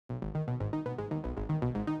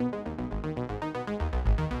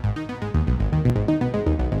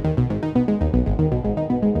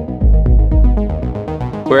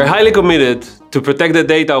We're highly committed to protect the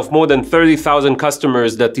data of more than 30,000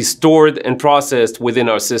 customers that is stored and processed within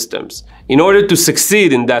our systems. In order to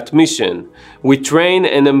succeed in that mission, we train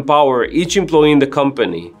and empower each employee in the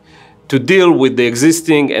company to deal with the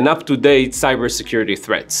existing and up-to-date cybersecurity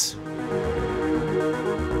threats.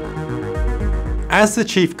 As the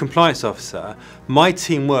Chief Compliance Officer, my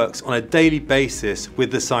team works on a daily basis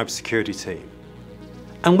with the cybersecurity team.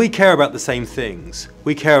 And we care about the same things.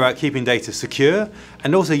 We care about keeping data secure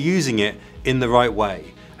and also using it in the right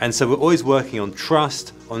way. And so we're always working on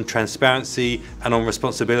trust, on transparency, and on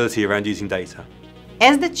responsibility around using data.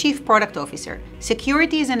 As the Chief Product Officer,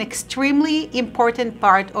 security is an extremely important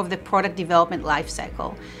part of the product development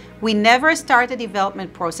lifecycle. We never start a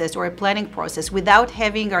development process or a planning process without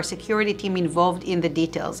having our security team involved in the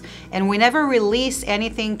details. And we never release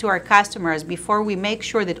anything to our customers before we make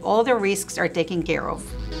sure that all the risks are taken care of.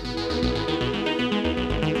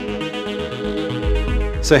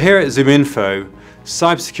 So here at ZoomInfo,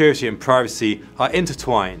 cybersecurity and privacy are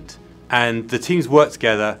intertwined, and the teams work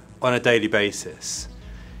together on a daily basis.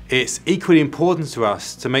 It's equally important to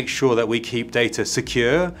us to make sure that we keep data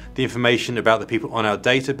secure, the information about the people on our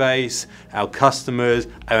database, our customers,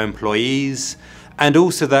 our employees, and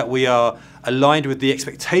also that we are aligned with the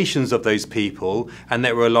expectations of those people and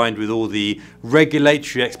that we're aligned with all the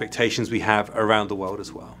regulatory expectations we have around the world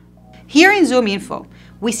as well. Here in ZoomInfo,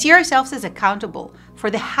 we see ourselves as accountable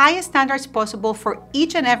for the highest standards possible for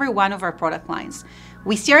each and every one of our product lines.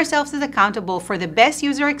 We see ourselves as accountable for the best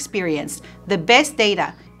user experience, the best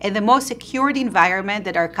data, and the most secured environment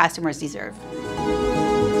that our customers deserve.